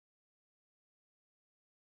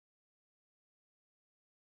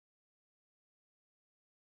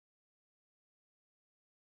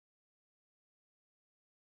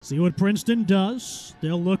See what Princeton does.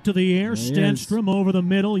 They'll look to the air. Stenstrom over the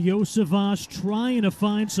middle. Iosivas trying to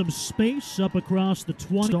find some space up across the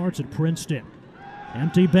 20. Starts at Princeton.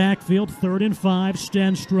 Empty backfield, 3rd and 5.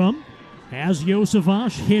 Stenstrom has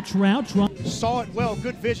Iosivas, hitch route. Saw it well,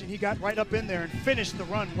 good vision. He got right up in there and finished the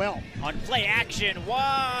run well. On play action,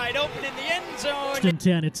 wide open in the end zone.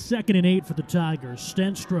 10, it's 2nd and 8 for the Tigers.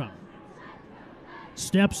 Stenstrom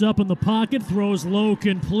steps up in the pocket, throws low,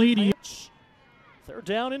 complete. 3rd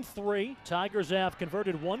down and 3. Tigers have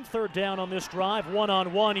converted 1 3rd down on this drive.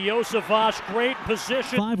 1-on-1. Iosivas, great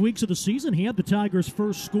position. 5 weeks of the season, he had the Tigers'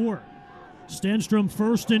 first score. Stenstrom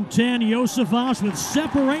 1st and 10. Iosivas with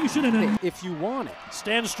separation and if you want it.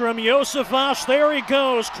 Stenstrom, Iosivas, there he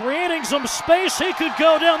goes, creating some space. He could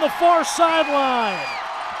go down the far sideline.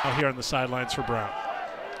 Out here on the sidelines for Brown.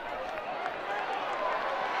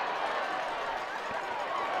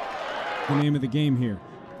 The name of the game here.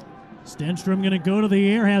 Stenstrom going to go to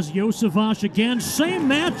the air, has Iosivas again. Same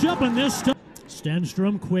matchup, and this time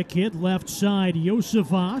Stenstrom, quick hit, left side.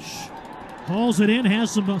 Iosivas hauls it in, has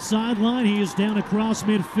some sideline. He is down across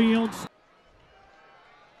midfield.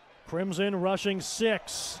 Crimson rushing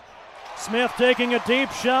 6. Smith taking a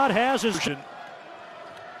deep shot, has his...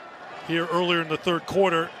 Here earlier in the 3rd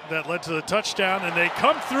quarter that led to the touchdown, and they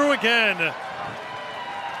come through again.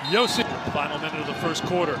 Final minute of the 1st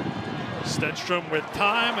quarter. Stenstrom with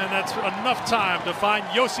time, and that's enough time to find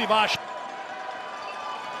Iosivas.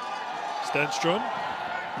 Stenstrom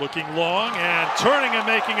looking long and turning and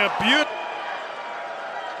making a beautiful.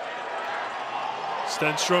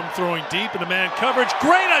 Stenstrom throwing deep into man coverage.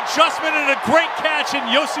 Great adjustment and a great catch in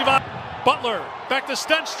Iosivas. Butler back to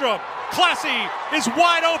Stenstrom. Classy is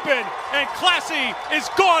wide open, and Classy is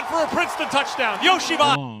gone for a Princeton touchdown.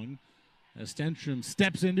 Iosivas. As Stenstrom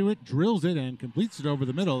steps into it, drills it, and completes it over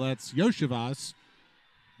the middle. That's Iosivas.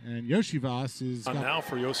 And Iosivas is... Now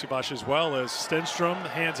for Iosivas as well, as Stenstrom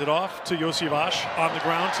hands it off to Iosivas on the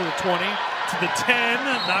ground to the 20, to the 10,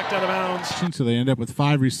 knocked out of bounds. So they end up with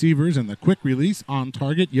 5 receivers and the quick release on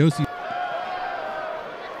target. Stenstrom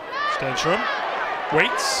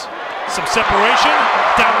waits, some separation,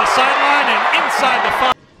 down the sideline and inside the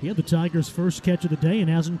 5. He had the Tigers' first catch of the day and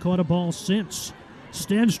hasn't caught a ball since.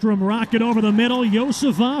 Stenstrom rocket over the middle.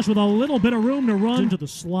 Iosivas with a little bit of room to run into the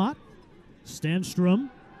slot. Stenstrom,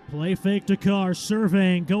 play fake to Carr,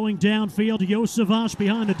 surveying, going downfield. Iosivas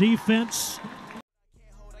behind the defense.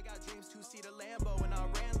 I got dreams to see the Lambo and I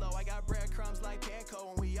ran low. I got breadcrumbs like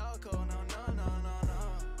Panko and we all go. No.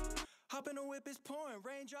 Hop in the whip is pouring,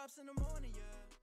 raindrops in the morning. Yeah.